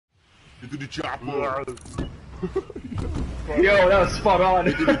to the chopper. Yo, that was spot on.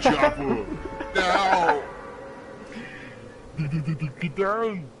 Get to the chopper. Now. Get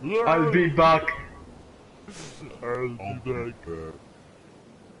down. I'll be back. I'll be back.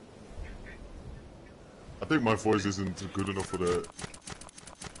 I think my voice isn't good enough for that.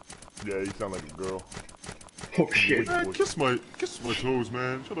 Yeah, you sound like a girl. Oh shit. Man, kiss my toes,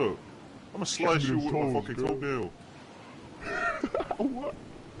 man. Shut up. I'ma slice you with my fucking toenail. What?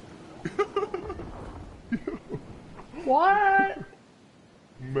 What?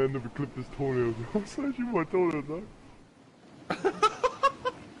 Man never clipped his toenails. I'm slicing you with my toenails, dog.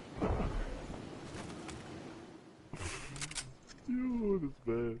 Yo, that's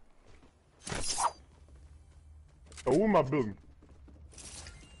bad. Oh, who am I building?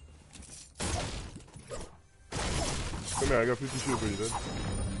 Come here, I got 50 shield for you, Dad.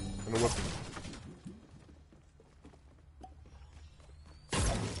 And a weapon.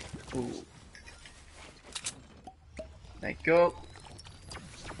 Ooh. Thank you.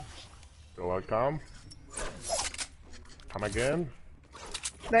 Go out, come. Come again.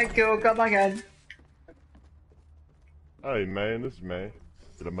 Thank you, come again. Hey man, this is man.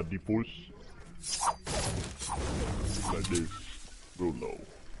 Get up my defaults. Like this. Real low.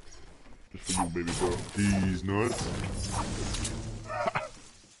 Just for you, baby girl. These nuts.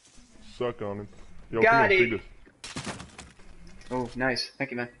 Suck on him. Yo, Got come here, it. take this. Oh, nice.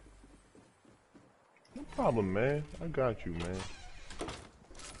 Thank you, man. No problem, man. I got you, man.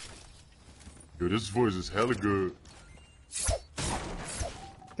 Yo, this voice is hella good.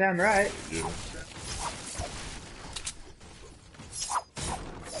 Damn right. Yeah.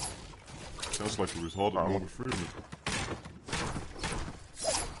 Sounds like a retarded Morgan Freeman.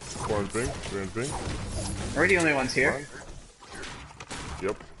 One thing, grand thing. We're the only ones here.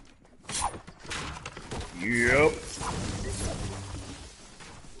 Yep. Yep.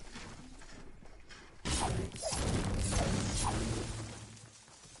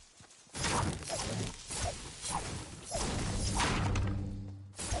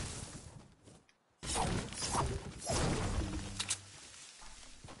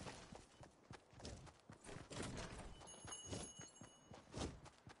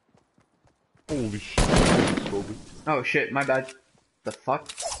 Holy shit. Oh shit, my bad. The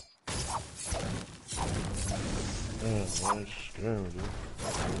fuck? Man, I'm scared, dude.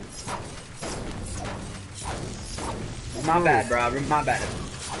 My bad, bro. My bad.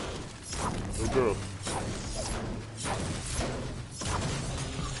 Yo, girl.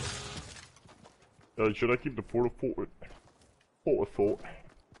 Should I keep the portal fort?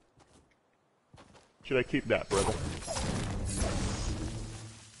 Should I keep that, brother?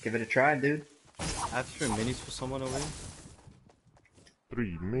 Give it a try, dude. I have 3 minis for someone over here.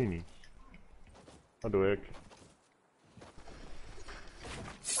 3 minis. How do I?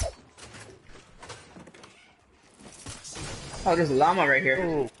 Oh, there's a llama right here.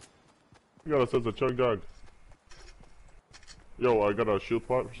 Oh, you got a sense of chug dog. Yo, I got a shield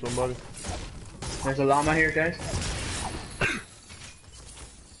pot for somebody. There's a llama here, guys.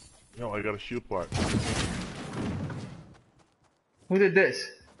 Yo, I got a shield pot. Who did this?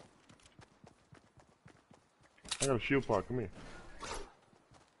 I got a shield pot. Come here.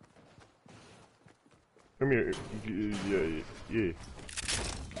 Come here. Yeah.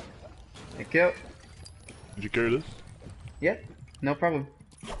 Thank you. Did you carry this? Yep. No problem.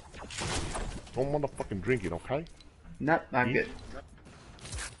 Don't motherfucking drink it, okay? Nope, I'm good.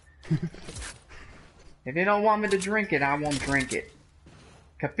 If you don't want me to drink it, I won't drink it.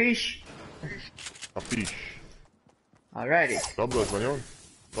 Capiche? Capiche. Alrighty. Hablo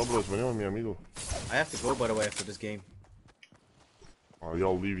español, mi amigo. I have to go, by the way, after this game. Are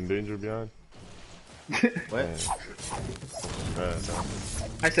y'all leaving danger behind? What? Man.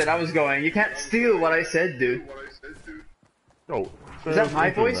 I said I was going. You can't steal what I said, dude. Yo, Is that my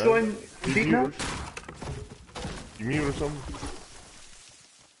voice going deep now? You mute or something?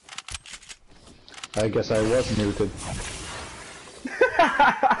 I guess I was muted.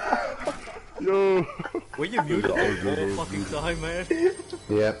 Yo! Were you muted the whole fucking time, man?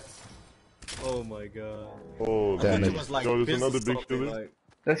 Yep. Oh my god. Oh, damn it. Was like yo, there's another business big stuff, shooter. like...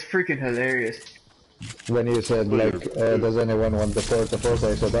 That's freaking hilarious. When you said, like, does anyone want the port of force,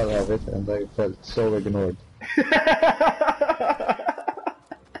 I said I'll have it, and I felt so ignored.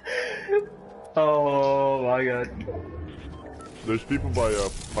 Oh my god. There's people by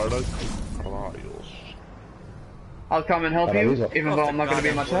Paradise. I'll come and help you, even though I'm not gonna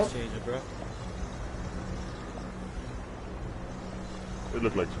be much help. They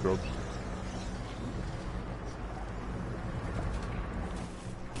look like scrubs.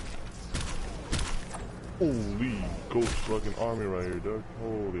 Holy ghost fucking army right here, Doug.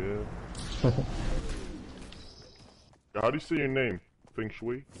 Holy hell. How do you say your name? Feng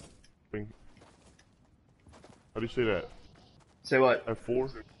Shui? How do you say that? Say what?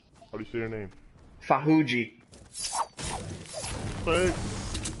 F4? How do you say your name? Fahuji. Hey.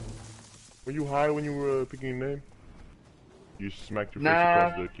 Were you high when you were picking your name? You smacked your face Nah.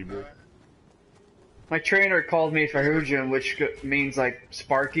 across the keyboard? My trainer called me Fahuji, which means like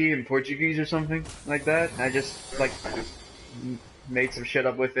Sparky in Portuguese or something like that. I just like made some shit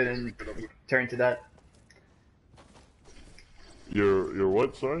up with it and turned to that. Your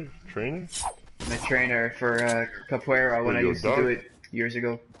what, sorry? Trainer? My trainer for capoeira when I used to do it years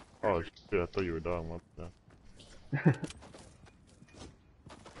ago. Oh shit, I thought you were done. What the?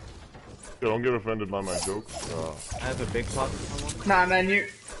 Yeah, don't get offended by my jokes. I have a big pot for someone. Nah, man,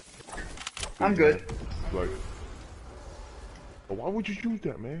 I'm good. Like, why would you use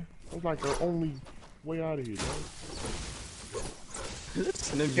that, man? That's like our only way out of here, dog.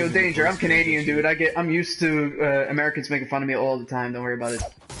 Yo, Danger, I'm Canadian, dude. I'm used to Americans making fun of me all the time. Don't worry about it.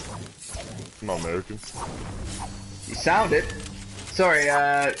 I'm not American. You sound it. Sorry,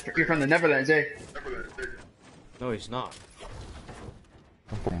 you're from the Netherlands, eh? No, he's not.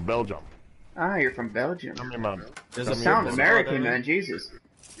 I'm from Belgium. Ah, you're from Belgium. I mean, man. There's You a sound big American, spot, man. Jesus.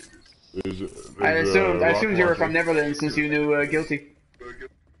 I I assumed you were from Netherlands since you knew Guilty.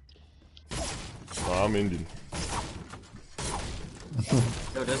 I'm Indian.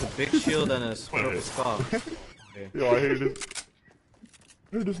 Yo, there's a big shield and a purple scar. Okay. Yo, I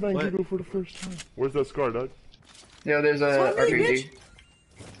heard this man What? giggle for the first time. Where's that scar, dog? Yo, there's a RPG.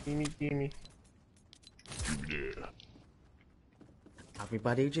 Gimme. Yeah.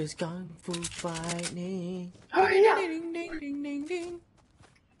 Everybody just kung fu fighting. Oh yeah. Ding ding ding ding ding.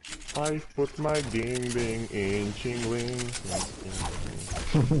 I put my ding ding in chingling.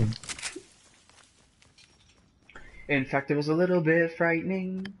 In fact, it was a little bit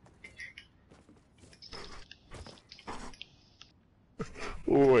frightening.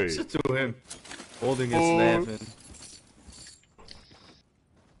 Wait. Listen to him holding his laughing.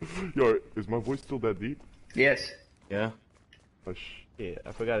 Yo, is my voice still that deep? Yes. Yeah. Oh, Yeah,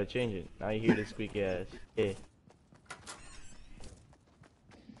 I forgot to change it. Now you hear this squeaky ass. Yeah.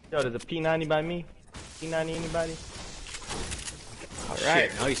 Yo, there's a P90 by me. P90 anybody?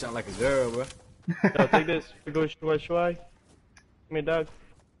 Alright. Shit, now you sound like a girl, bro. Yo, take this. Go shwai. Give me a dog.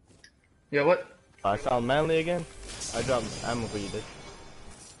 Yo, what? I sound manly again. I dropped ammo for you, dude.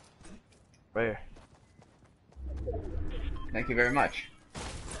 Right here. Thank you very much.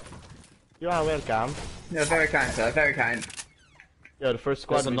 You are welcome. No, very kind, sir. Very kind. Yo, the first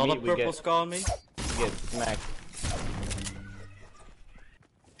squad There's we another meet, we purple get, scar on me. we get smacked.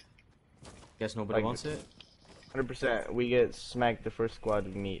 Guess nobody Like- wants it. 100%. We get smacked the first squad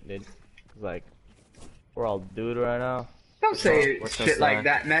we meet, dude. Like, we're all dude right now. Don't say What's shit that like sign?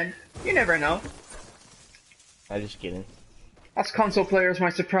 that, man. You never know. I'm just kidding. Us console players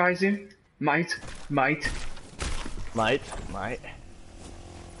might surprise you. Might. Might.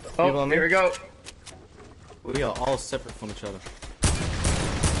 Oh, on me? here we go. We are all separate from each other.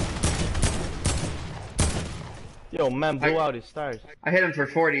 Yo, man blew out his stars. I hit him for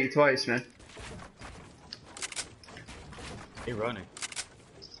 40 twice, man. He running.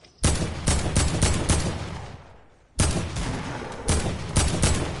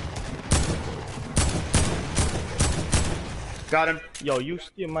 Got him. Yo, you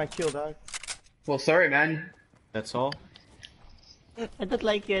steal my kill, dog. Well, sorry, man. That's all. I don't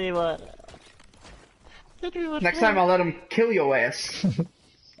like you anymore. Next time I'll let him kill your ass.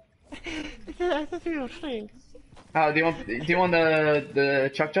 I thought we were friends. Do you want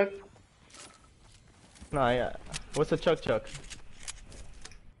the Chuck Chuck? No, yeah. What's a chuck?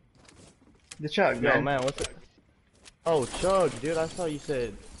 The Chuck, Yo, man. man, what's it? Oh, chug, dude. I thought you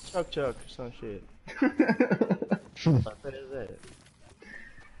said chuck or some shit. What is that?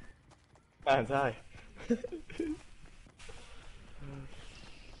 Man's high.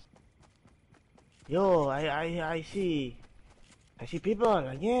 Yo, I see people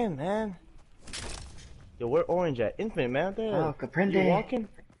again, man. Yo, we're orange at Infinite, man. There. Oh, comprende. You walking?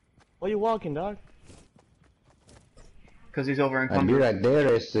 Why you walking, dog? Because he's over I'll be encumbered. right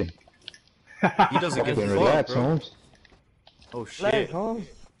there, SC. He doesn't You give can a fuck, relax, bro. Holmes. Oh Leg, shit. Holmes.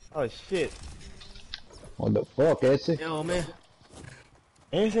 Oh shit. What the fuck, SC? Yo, man.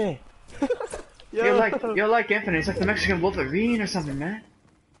 Is it? You're like Infinite. It's like the Mexican Wolverine or something, man.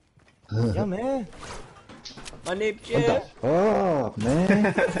 Yeah, man. My name What the Jeff. fuck,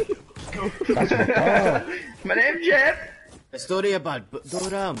 man? That's my car. My name's Jeff. A story about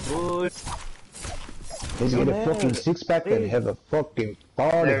Doran, boy. Maybe get a fucking six-pack and have a fucking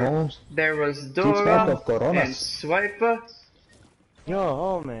party, Holmes. There was Six-pack Dora of Coronas. and Swiper. Yo,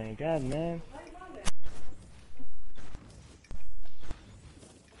 oh my god, man.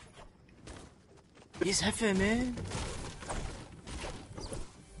 He's heavy, man.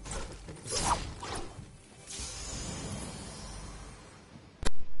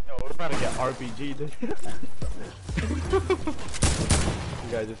 Yo, we're about to get RPG, dude.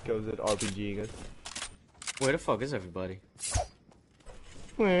 You guys just goes at RPG, guys. Where the fuck is everybody?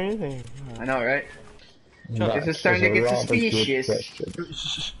 Where is he? I know, right? That This is starting to is a get rather good suspicious. question.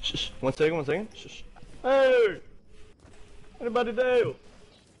 Shh. 1 second, 1 second. Shh. Hey! Anybody there?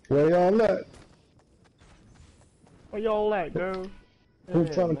 Where y'all at? Where y'all at, girl? Who's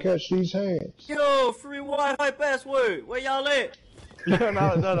Yeah, trying man. to catch these hands? Yo, free Wi-Fi password. Where y'all at? Yeah,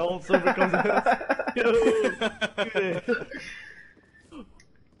 now the whole server comes in. Yo! Yeah.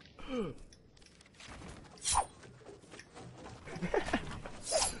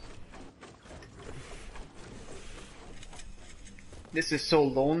 This is so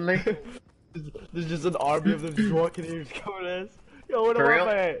lonely. There's just an army of them just walking here, just coming at us. Yo, where the For real?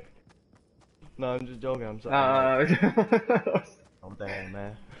 Wi-Fi at? No, I'm just joking. I'm sorry. I'm dang,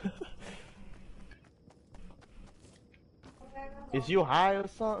 man. Is you high or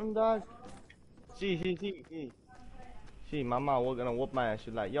something, dog? See, my mom was gonna whoop my ass.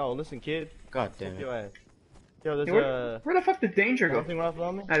 She's like, yo, listen, kid. God damn Whoop it. your ass. Yo, there's Where the fuck did Danger go? something rough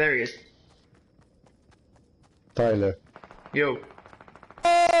on me? Ah, there he is. Tyler. Yo.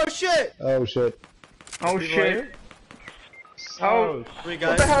 Oh shit! Oh shit. Oh People shit. here? Oh. Free What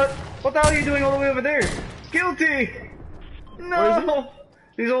guys. the hell? What the hell are you doing all the way over there? Guilty! No!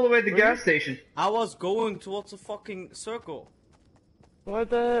 He's all the way at the gas station. I was going towards a fucking circle. What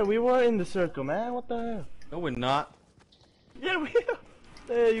the hell? We were in the circle, man. What the hell? No, we're not. Yeah, we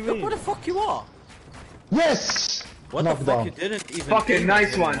Hey, you Look mean? where the fuck you are. Yes! What the fuck? Knockdown. You didn't even. Fucking think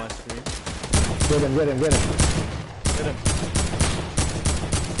nice of it on one. my screen. Get him. Get him.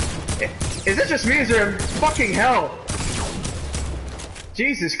 Is it just me or is there fucking hell?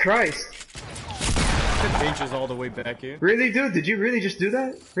 Jesus Christ. The Danger's all the way back here. Really, dude? Did you really just do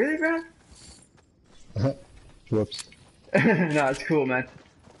that? Really, bro? Whoops. Nah, it's cool, man.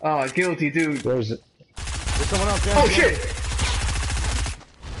 Oh, guilty, dude. Where is it? There's someone else there. Oh, shit!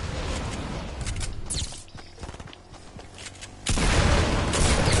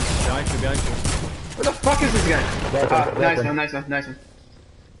 Behind you. Where the fuck is this guy? That Ah, one, nice that one, one. nice one.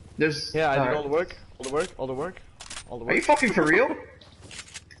 There's... Yeah, I did alright. all the work. All the work. Are you fucking for real?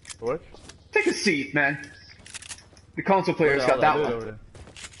 The work? Take a seat, man. The console player's Look at got all that loot one. over there.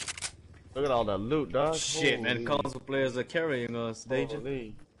 Look at all that loot, dog. Shit, man. Holy. Console players are carrying us. Danger.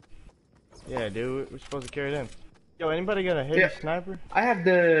 Holy. Yeah, dude, we're supposed to carry them. Yo, anybody got a heavy Yeah. sniper? I have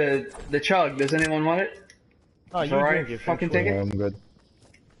the chug. Does anyone want it? Oh, you Before I drink it. fucking drink take Yeah, it? I'm good.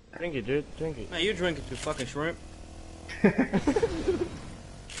 it. Drink it, dude. Drink it. Man, you drinking too fucking shrimp.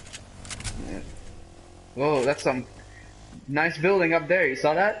 Whoa, that's some nice building up there. You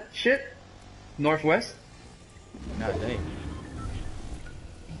saw that shit? Northwest? God dang.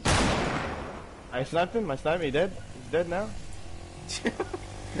 I sniped him. He dead. He's dead now.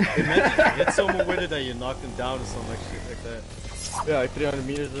 Imagine you hit someone with it that you knocked him down or something like shit like that. Yeah, like 300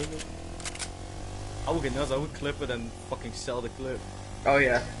 meters. Isn't it? I would get nuts. I would clip it and fucking sell the clip. Oh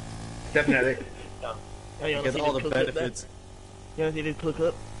yeah, definitely. Yeah, you Get all the benefits. You wanna see this cool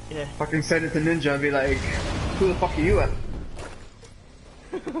clip? Yeah. Fucking send it to Ninja and be like, who the fuck are you at?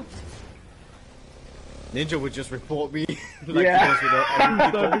 Ninja would just report me. Like Yeah. he does with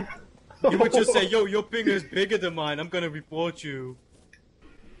other people. He would just say, yo, your finger is bigger than mine. I'm gonna report you.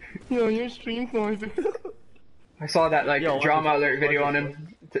 Yo, your stream's noisy. I saw that like Yo, watch drama this, alert video watch on this.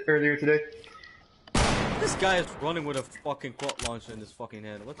 him earlier today. This guy is running with a fucking quad launcher in his fucking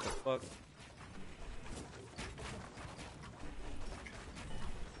hand. What the fuck?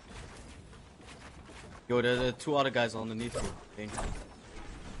 Yo, there are two other guys underneath you. Okay.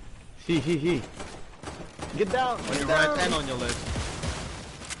 He. Get down. On your right and on your left.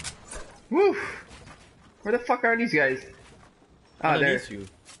 Woo! Where the fuck are these guys? Ah, there. Underneath you.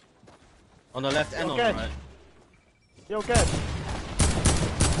 On the left and on Okay. the right. Yo, catch.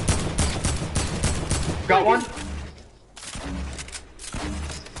 Got one.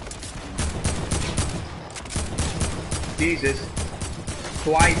 Jesus.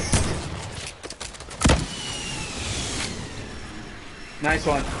 Twice. Nice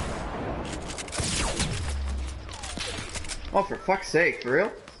one. Oh, for fuck's sake, for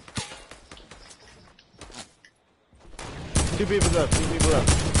real? Two people up.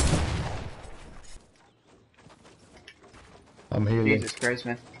 I'm healing. Jesus Christ,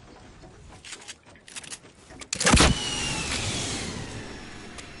 man.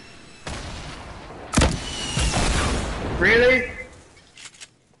 Really?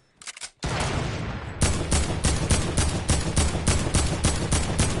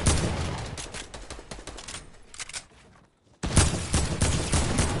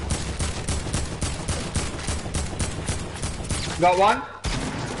 Got one?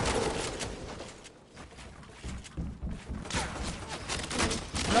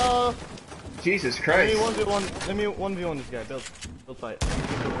 No. Jesus Let Christ. me 1v1. Let me 1v1 this guy. Build fight.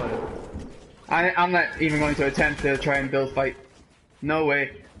 Build fight. I'm not even going to attempt to try and build fight. No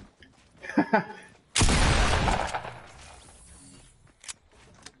way.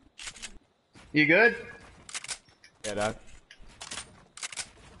 You good? Yeah, dog.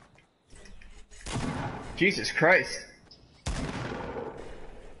 Jesus Christ.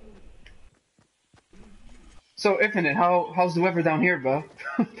 So Infinite, how's the weather down here, bro?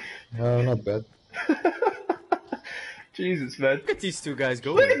 No, not bad. Jesus, man. Look at these two guys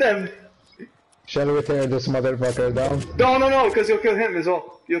go. Look at them! Shall we tear this motherfucker down? No, because you'll kill him as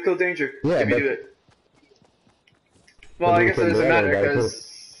well. You'll kill Danger Yeah, if you but- do it. Well, But I we guess it killed doesn't the other matter, guy, too.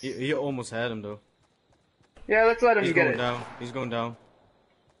 because... He almost had him though. Yeah, let's let him He's get going it. down. He's going down.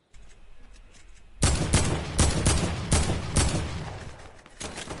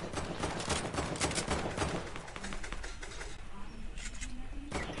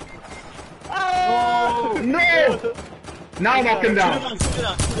 Oh! No! Now knock him down. Shoot it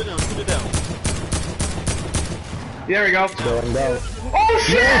down. Shoot it down. Shoot it down. There we go. Going down. Oh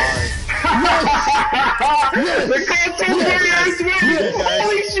shit! The console players win!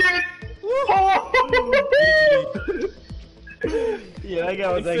 Holy shit! Yeah, that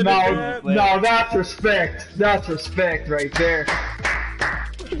guy was like. No, that's respect. That's respect right there.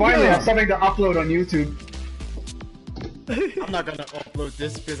 Finally, I have something to upload on YouTube. I'm not gonna upload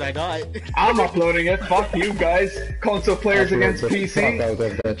this because I died. I'm uploading it. Fuck you guys. Console players against Upload the fuck PC. out of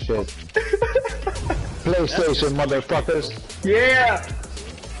that shit. PlayStation, motherfuckers. Yeah.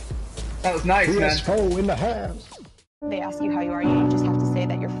 That was nice, man. PS4 in the house. They ask you how you are, you just have to say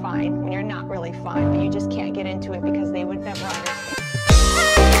that you're fine when you're not really fine, but you just can't get into it because they would never understand.